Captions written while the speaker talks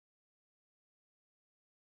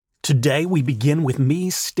Today we begin with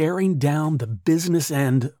me staring down the business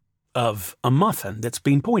end of a muffin that's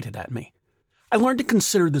being pointed at me. I learned to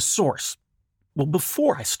consider the source. Well,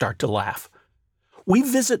 before I start to laugh, we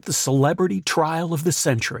visit the celebrity trial of the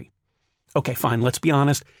century. Okay, fine, let's be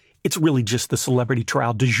honest. It's really just the celebrity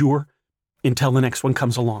trial du jour until the next one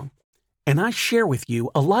comes along. And I share with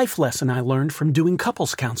you a life lesson I learned from doing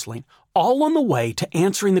couples counseling, all on the way to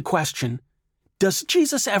answering the question, does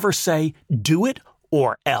Jesus ever say, do it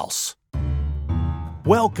or else?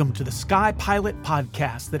 Welcome to the Sky Pilot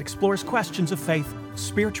podcast that explores questions of faith,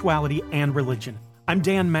 spirituality, and religion. I'm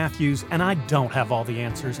Dan Matthews, and I don't have all the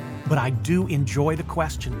answers, but I do enjoy the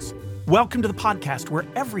questions. Welcome to the podcast where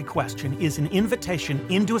every question is an invitation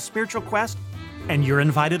into a spiritual quest, and you're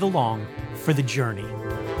invited along for the journey.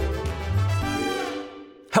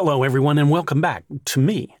 Hello, everyone, and welcome back to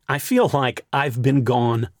me. I feel like I've been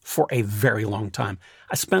gone for a very long time.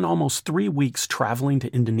 I spent almost 3 weeks traveling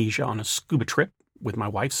to Indonesia on a scuba trip with my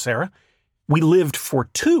wife, Sarah. We lived for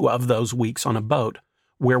 2 of those weeks on a boat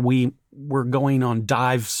where we were going on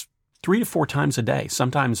dives 3 to 4 times a day,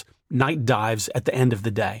 sometimes night dives at the end of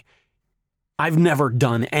the day. I've never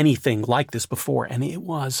done anything like this before, and it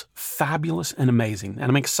was fabulous and amazing. And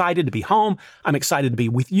I'm excited to be home. I'm excited to be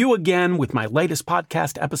with you again with my latest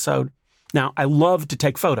podcast episode. Now, I love to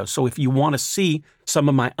take photos, so if you want to see some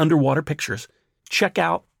of my underwater pictures, check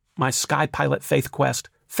out my Sky Pilot Faith Quest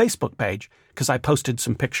Facebook page, because I posted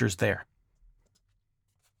some pictures there.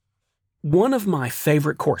 One of my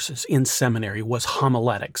favorite courses in seminary was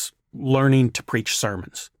homiletics, learning to preach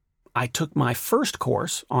sermons. I took my first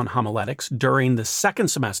course on homiletics during the second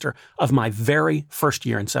semester of my very first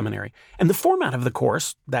year in seminary. And the format of the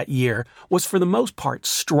course that year was for the most part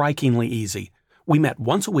strikingly easy. We met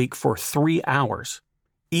once a week for 3 hours.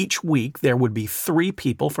 Each week there would be 3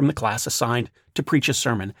 people from the class assigned to preach a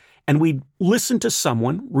sermon, and we'd listen to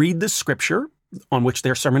someone read the scripture on which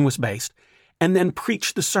their sermon was based, and then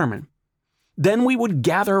preach the sermon. Then we would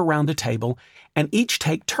gather around a table and each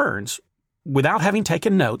take turns, without having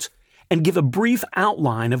taken notes, and give a brief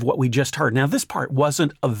outline of what we just heard. Now, this part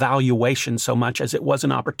wasn't evaluation so much as it was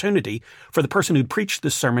an opportunity for the person who'd preached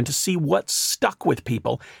the sermon to see what stuck with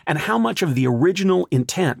people and how much of the original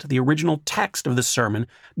intent, the original text of the sermon,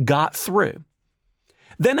 got through.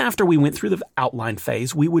 Then after we went through the outline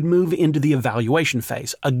phase, we would move into the evaluation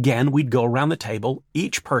phase. Again, we'd go around the table,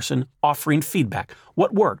 each person offering feedback.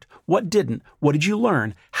 What worked? What didn't? What did you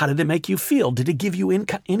learn? How did it make you feel? Did it give you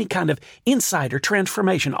any kind of insight or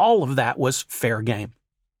transformation? All of that was fair game.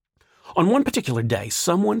 On one particular day,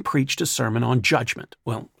 someone preached a sermon on judgment.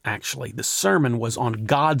 Well, actually, the sermon was on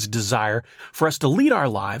God's desire for us to lead our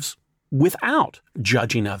lives without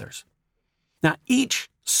judging others. Now, each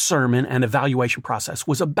sermon and evaluation process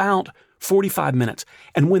was about 45 minutes.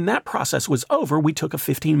 And when that process was over, we took a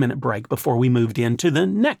 15-minute break before we moved into the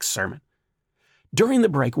next sermon. During the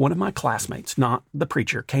break, one of my classmates, not the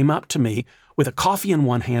preacher, came up to me with a coffee in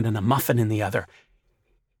one hand and a muffin in the other.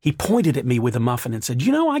 He pointed at me with a muffin and said,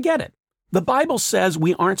 I get it. The Bible says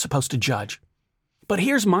we aren't supposed to judge. But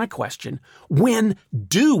here's my question. When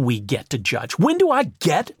do we get to judge? When do I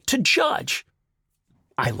get to judge?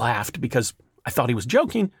 I laughed because I thought he was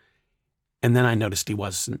joking, and then I noticed he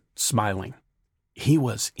wasn't smiling. He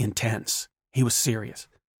was intense. He was serious.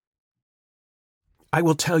 I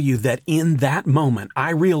will tell you that in that moment,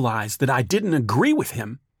 I realized that I didn't agree with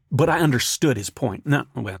him, but I understood his point. No,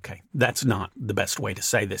 okay, that's not the best way to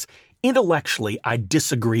say this. Intellectually, I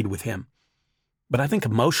disagreed with him, but I think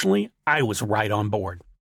emotionally, I was right on board.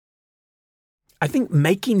 I think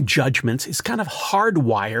making judgments is kind of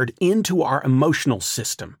hardwired into our emotional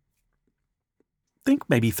system. Think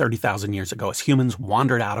maybe 30,000 years ago as humans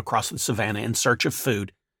wandered out across the savannah in search of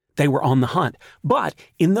food. They were on the hunt. But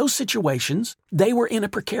in those situations, they were in a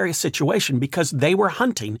precarious situation because they were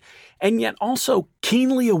hunting and yet also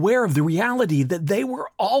keenly aware of the reality that they were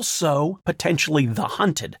also potentially the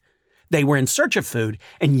hunted. They were in search of food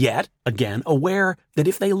and yet, again, aware that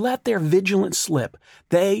if they let their vigilance slip,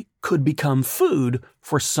 they could become food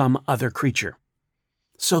for some other creature.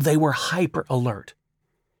 So they were hyper alert.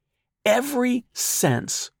 Every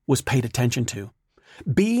sense was paid attention to.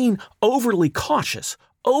 Being overly cautious,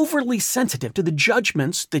 overly sensitive to the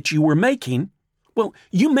judgments that you were making, well,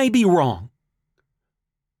 you may be wrong.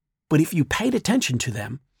 But if you paid attention to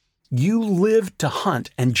them, you lived to hunt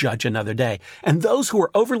and judge another day. And those who are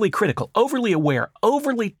overly critical, overly aware,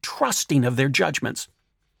 overly trusting of their judgments,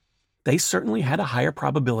 they certainly had a higher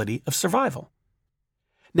probability of survival.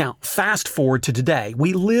 Now, fast forward to today.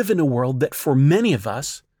 We live in a world that for many of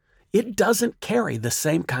us, it doesn't carry the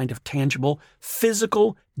same kind of tangible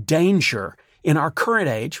physical danger in our current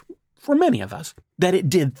age for many of us, that it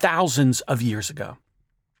did thousands of years ago.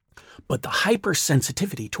 But the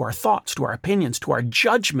hypersensitivity to our thoughts, to our opinions, to our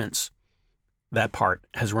judgments, that part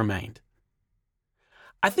has remained.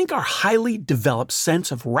 I think our highly developed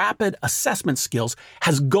sense of rapid assessment skills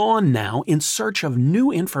has gone now in search of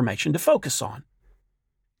new information to focus on.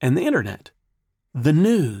 And the internet, the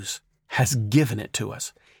news, has given it to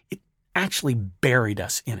us. It actually buried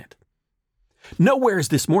us in it. Nowhere is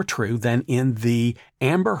this more true than in the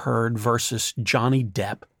Amber Heard versus Johnny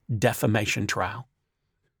Depp defamation trial.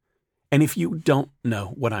 And if you don't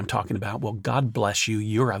know what I'm talking about, well, God bless you.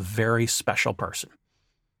 You're a very special person.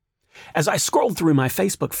 As I scrolled through my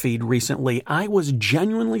Facebook feed recently, I was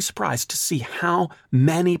genuinely surprised to see how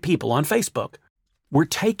many people on Facebook were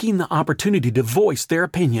taking the opportunity to voice their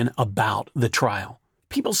opinion about the trial.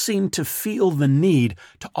 People seemed to feel the need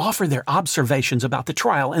to offer their observations about the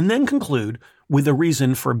trial and then conclude with a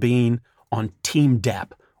reason for being on Team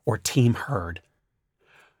Depp or Team Heard.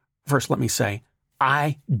 First, let me say,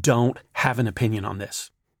 I don't have an opinion on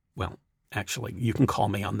this. Well, actually, you can call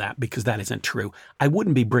me on that because that isn't true. I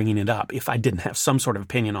wouldn't be bringing it up if I didn't have some sort of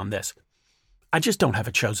opinion on this. I just don't have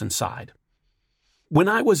a chosen side. When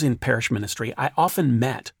I was in parish ministry, I often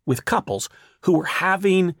met with couples who were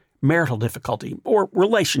having marital difficulty or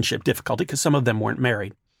relationship difficulty because some of them weren't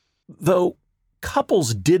married. Though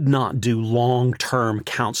couples did not do long-term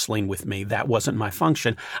counseling with me, that wasn't my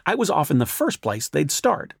function, I was often the first place they'd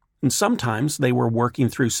start. And sometimes they were working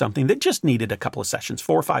through something that just needed a couple of sessions,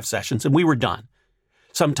 4 or 5 sessions, and we were done.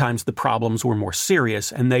 Sometimes the problems were more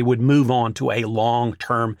serious and they would move on to a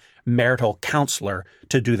long-term marital counselor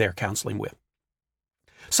to do their counseling with.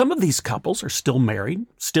 Some of these couples are still married,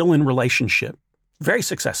 still in relationship, very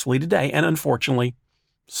successfully today, and unfortunately,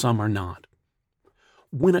 some are not.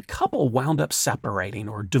 When a couple wound up separating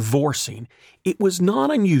or divorcing, it was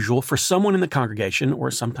not unusual for someone in the congregation,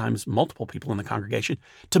 or sometimes multiple people in the congregation,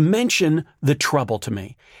 to mention the trouble to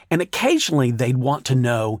me. And occasionally they'd want to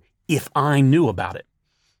know if I knew about it.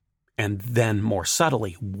 And then more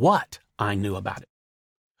subtly, what I knew about it.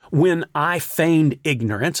 When I feigned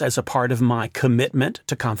ignorance as a part of my commitment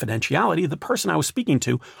to confidentiality, the person I was speaking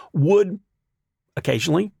to would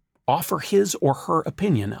occasionally offer his or her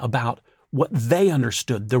opinion about what they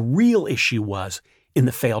understood the real issue was in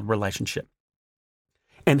the failed relationship.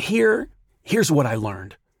 And here's what I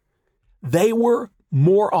learned. They were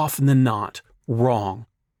more often than not wrong.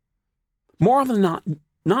 More often than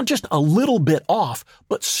not just a little bit off,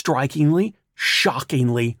 but strikingly,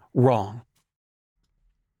 shockingly wrong.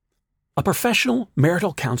 A professional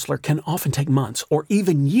marital counselor can often take months or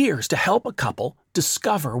even years to help a couple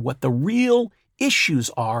discover what the real issues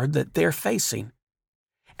are that they're facing.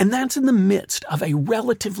 And that's in the midst of a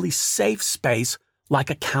relatively safe space like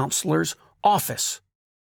a counselor's office.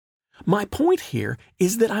 My point here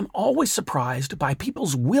is that I'm always surprised by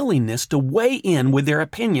people's willingness to weigh in with their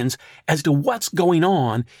opinions as to what's going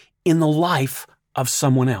on in the life of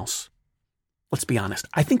someone else. Let's be honest,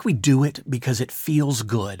 I think we do it because it feels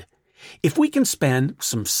good. If we can spend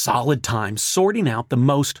some solid time sorting out the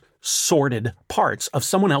most sordid parts of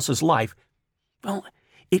someone else's life, well,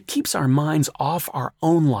 it keeps our minds off our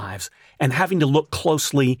own lives and having to look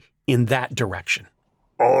closely in that direction.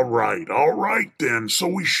 All right then. So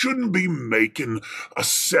we shouldn't be making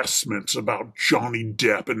assessments about Johnny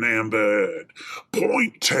Depp and Amber Heard.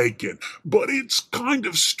 Point taken. But it's kind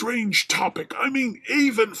of strange topic. I mean,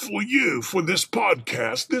 even for you, for this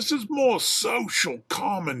podcast, this is more social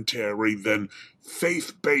commentary than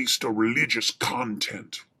faith-based or religious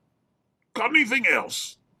content. Got anything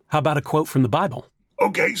else? How about a quote from the Bible?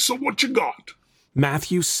 Okay, so what you got?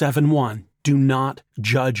 Matthew 7:1, do not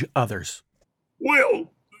judge others.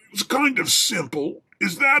 Well, it's kind of simple.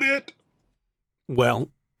 Is that it? Well,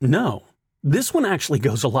 no. This one actually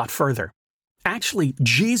goes a lot further. Actually,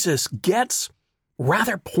 Jesus gets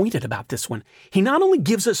rather pointed about this one. He not only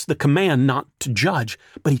gives us the command not to judge,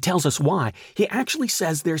 but he tells us why. He actually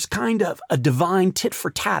says there's kind of a divine tit for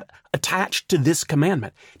tat attached to this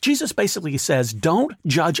commandment. Jesus basically says, don't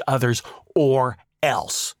judge others or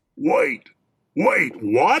else. Wait,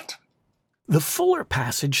 what? The fuller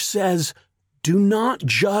passage says, do not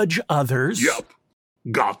judge others. Yep,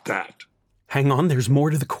 got that. Hang on, there's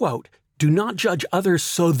more to the quote. Do not judge others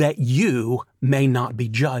so that you may not be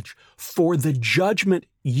judged. For the judgment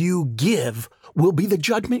you give will be the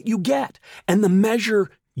judgment you get. And the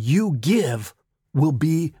measure you give will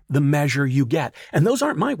be the measure you get. And those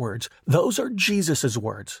aren't my words. Those are Jesus's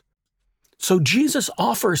words. So Jesus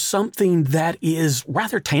offers something that is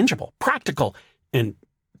rather tangible, practical, and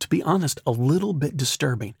to be honest, a little bit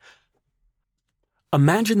disturbing.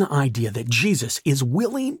 Imagine the idea that Jesus is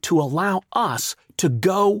willing to allow us to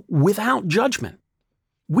go without judgment.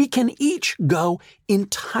 We can each go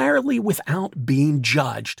entirely without being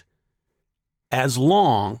judged, as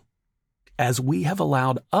long as we have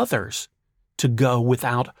allowed others to go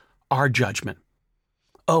without our judgment.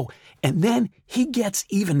 Oh, and then he gets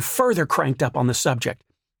even further cranked up on the subject,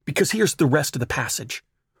 because here's the rest of the passage.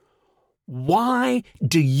 Why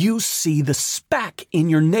do you see the speck in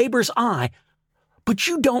your neighbor's eye, but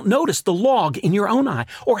you don't notice the log in your own eye?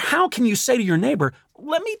 Or how can you say to your neighbor,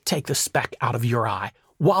 let me take the speck out of your eye,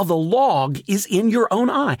 while the log is in your own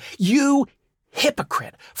eye? You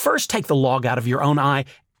hypocrite. First take the log out of your own eye,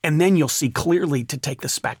 and then you'll see clearly to take the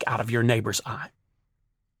speck out of your neighbor's eye.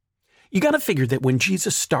 You got to figure that when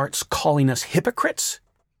Jesus starts calling us hypocrites,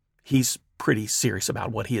 he's pretty serious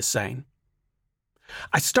about what he is saying.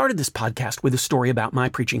 I started this podcast with a story about my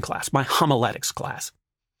preaching class, my homiletics class.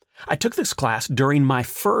 I took this class during my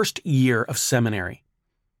first year of seminary.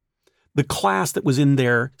 The class that was in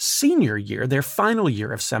their senior year, their final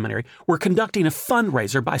year of seminary, were conducting a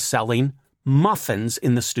fundraiser by selling muffins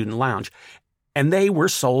in the student lounge, and they were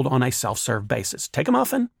sold on a self-serve basis. Take a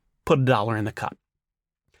muffin, put $1 in the cup.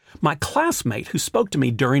 My classmate who spoke to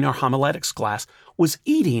me during our homiletics class was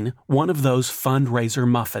eating one of those fundraiser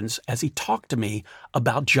muffins as he talked to me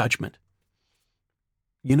about judgment.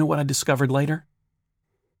 You know what I discovered later?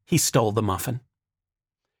 He stole the muffin.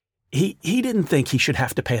 He didn't think he should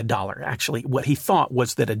have to pay $1. Actually, what he thought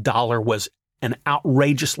was that $1 was an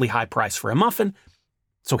outrageously high price for a muffin,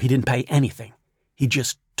 so he didn't pay anything. He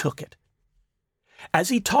just took it. As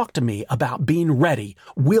he talked to me about being ready,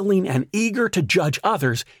 willing, and eager to judge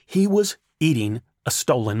others, he was eating a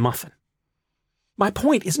stolen muffin. My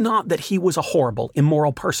point is not that he was a horrible,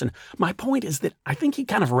 immoral person. My point is that I think he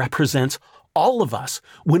kind of represents all of us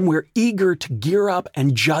when we're eager to gear up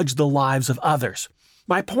and judge the lives of others.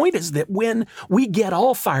 My point is that when we get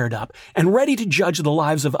all fired up and ready to judge the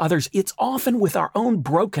lives of others, it's often with our own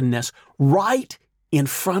brokenness right in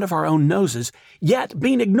front of our own noses, yet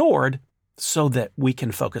being ignored so that we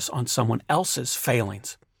can focus on someone else's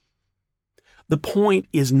failings. The point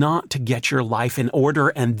is not to get your life in order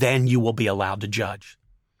and then you will be allowed to judge.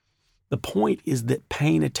 The point is that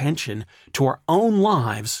paying attention to our own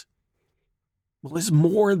lives is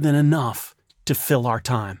more than enough to fill our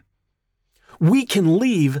time. We can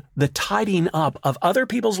leave the tidying up of other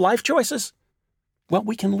people's life choices. Well,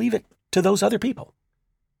 we can leave it to those other people.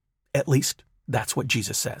 At least that's what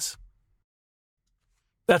Jesus says.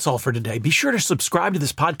 That's all for today. Be sure to subscribe to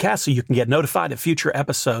this podcast so you can get notified of future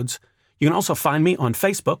episodes. You can also find me on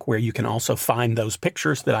Facebook, where you can also find those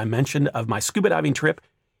pictures that I mentioned of my scuba diving trip.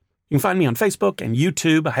 You can find me on Facebook and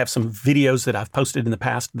YouTube. I have some videos that I've posted in the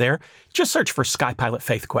past there. Just search for SkyPilot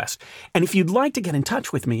Faith Quest. And if you'd like to get in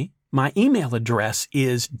touch with me, my email address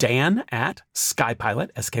is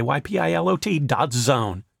dan@skypilot,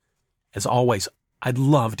 SKYPILOT.zone. As always, I'd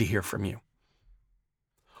love to hear from you.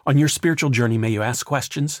 On your spiritual journey, may you ask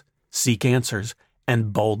questions, seek answers,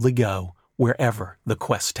 and boldly go wherever the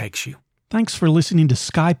quest takes you. Thanks for listening to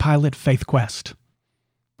SkyPilot Faith Quest.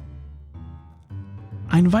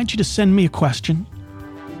 I invite you to send me a question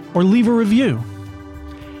or leave a review.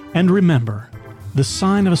 And remember, the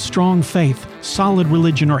sign of a strong faith, solid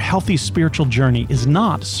religion, or healthy spiritual journey is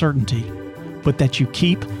not certainty, but that you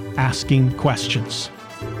keep asking questions.